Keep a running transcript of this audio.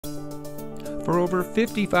For over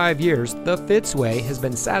 55 years, the Fitzway has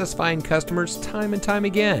been satisfying customers time and time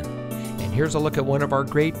again. And here's a look at one of our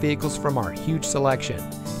great vehicles from our huge selection.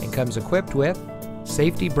 It comes equipped with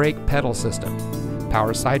safety brake pedal system,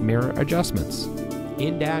 power side mirror adjustments,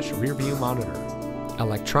 in-dash rear view monitor,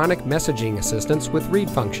 electronic messaging assistance with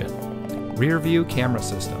read function, rear view camera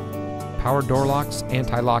system, power door locks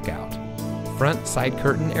anti-lockout, front side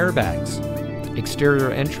curtain airbags,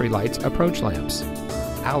 exterior entry lights approach lamps,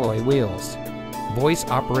 alloy wheels,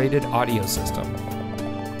 voice-operated audio system.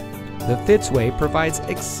 The Fitzway provides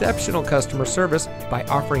exceptional customer service by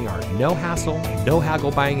offering our no-hassle,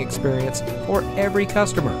 no-haggle buying experience for every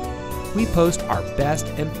customer. We post our best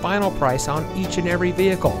and final price on each and every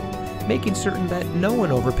vehicle, making certain that no one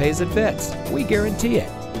overpays at Fitz. We guarantee it.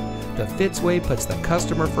 The Fitzway puts the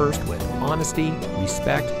customer first with honesty,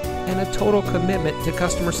 respect, and a total commitment to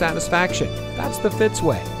customer satisfaction. That's the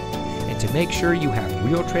Fitzway. And to make sure you have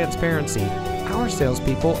real transparency, our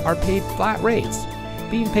salespeople are paid flat rates.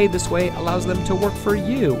 Being paid this way allows them to work for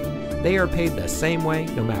you. They are paid the same way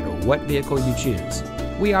no matter what vehicle you choose.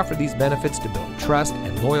 We offer these benefits to build trust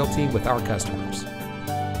and loyalty with our customers.